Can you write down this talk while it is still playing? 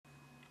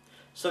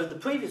So in the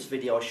previous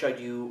video I showed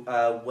you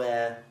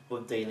where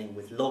we're dealing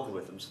with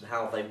logarithms and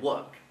how they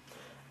work.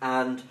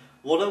 And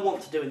what I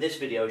want to do in this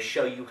video is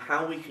show you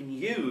how we can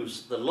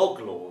use the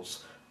log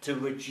laws to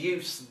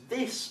reduce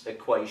this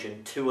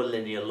equation to a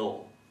linear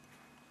law.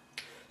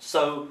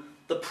 So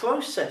the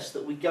process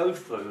that we go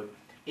through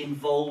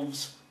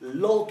involves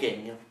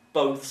logging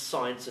both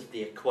sides of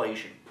the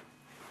equation.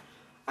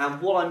 And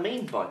what I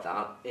mean by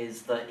that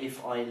is that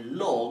if I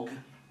log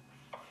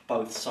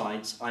both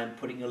sides, I'm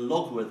putting a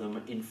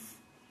logarithm in,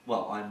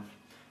 well, I'm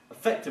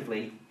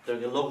effectively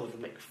doing a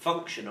logarithmic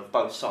function of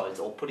both sides,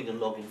 or putting a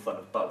log in front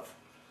of both.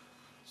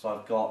 So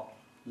I've got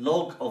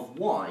log of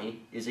y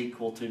is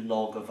equal to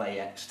log of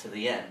ax to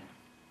the n.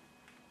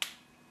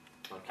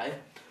 Okay?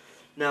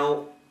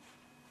 Now,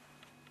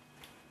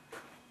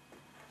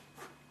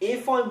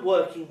 if I'm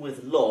working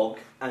with log,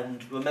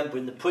 and remember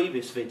in the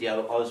previous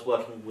video I was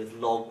working with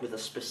log with a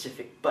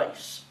specific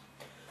base.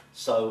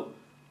 So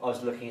I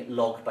was looking at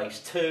log base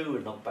 2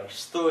 and log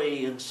base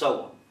 3 and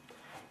so on.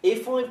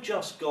 If I've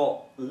just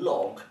got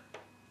log,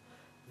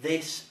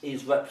 this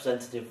is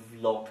representative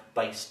of log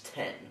base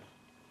 10.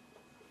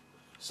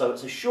 So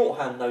it's a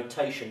shorthand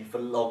notation for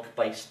log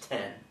base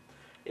 10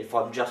 if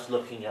I'm just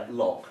looking at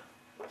log.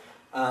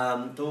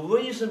 The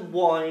reason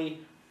why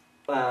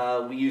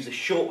we use a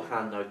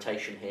shorthand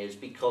notation here is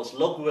because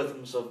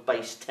logarithms of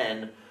base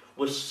 10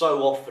 were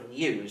so often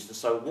used, and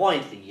so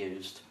widely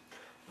used,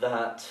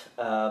 that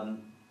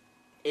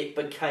it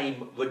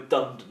became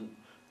redundant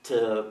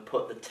to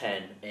put the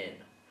 10 in.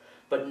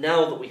 But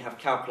now that we have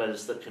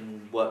calculators that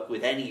can work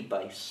with any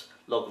base,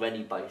 log of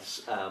any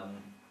base,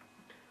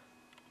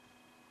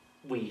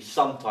 we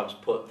sometimes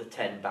put the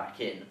 10 back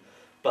in.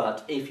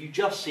 But if you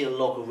just see a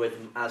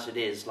logarithm as it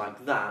is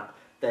like that,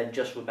 then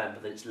just remember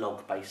that it's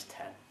log base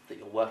 10 that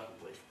you're working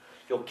with.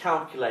 Your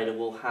calculator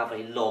will have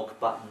a log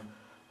button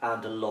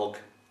and a log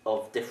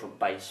of different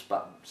base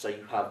button, so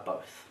you have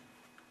both.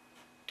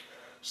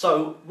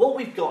 So what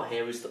we've got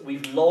here is that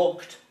we've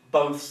logged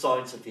both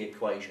sides of the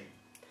equation.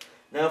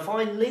 Now if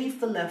I leave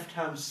the left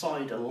hand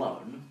side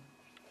alone,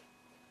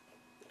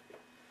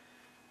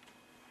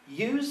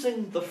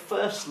 using the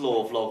first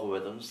law of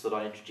logarithms that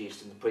I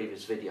introduced in the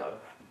previous video,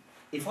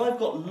 if I've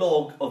got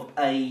log of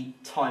a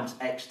times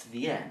x to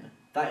the n,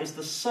 that is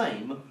the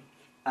same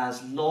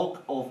as log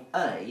of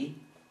a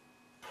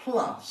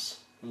plus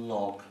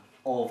log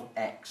of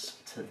x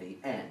to the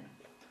n.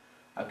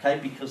 Okay,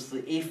 because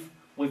if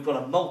we've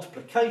got a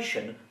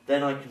multiplication,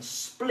 then I can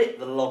split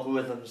the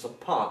logarithms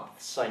apart with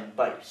the same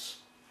base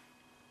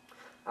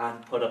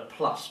and put a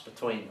plus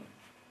between them.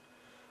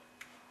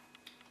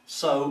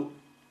 So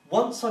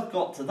once I've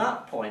got to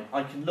that point,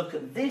 I can look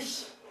at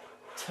this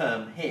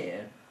term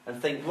here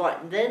and think,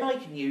 right, then I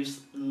can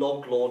use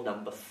log law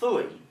number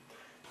 3,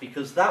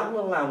 because that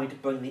will allow me to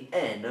bring the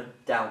n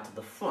down to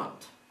the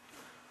front.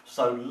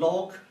 So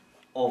log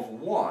of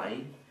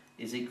y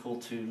is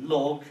equal to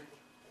log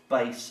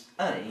base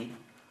a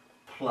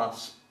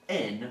plus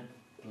n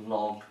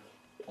log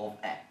of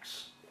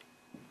x.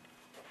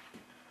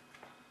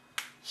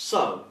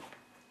 So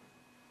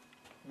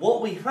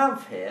what we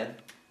have here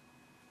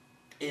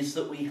is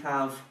that we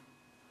have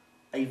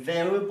a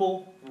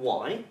variable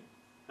y,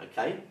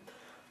 okay,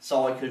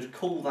 so I could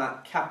call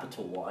that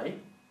capital Y.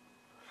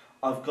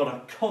 I've got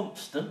a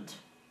constant,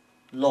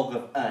 log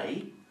of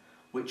a,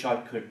 which I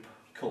could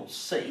call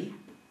c.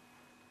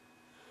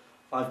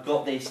 I've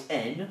got this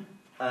n,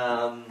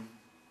 I'll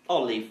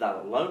leave that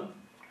alone,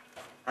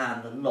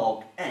 and the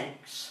log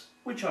x,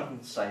 which I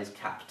can say is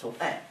capital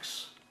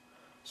X.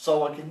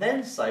 So I can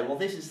then say, well,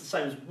 this is the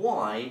same as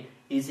y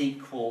is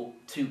equal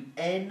to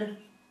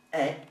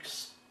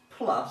nx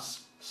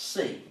plus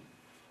c.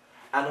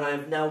 And I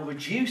have now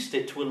reduced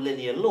it to a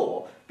linear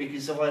law,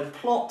 because if I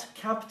plot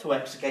capital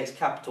X against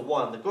capital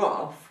Y on the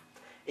graph,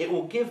 it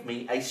will give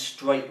me a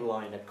straight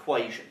line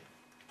equation.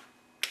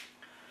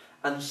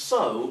 And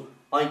so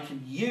I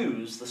can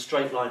use the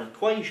straight line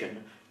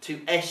equation to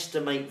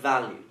estimate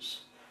values,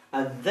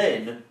 and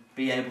then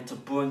be able to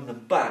bring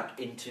them back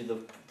into the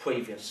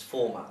previous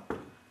format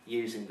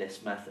using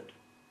this method.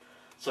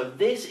 So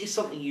this is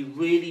something you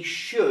really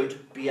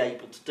should be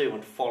able to do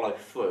and follow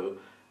through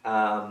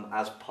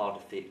as part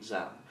of the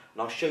exam.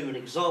 And I'll show you an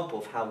example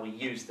of how we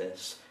use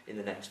this in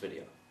the next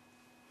video.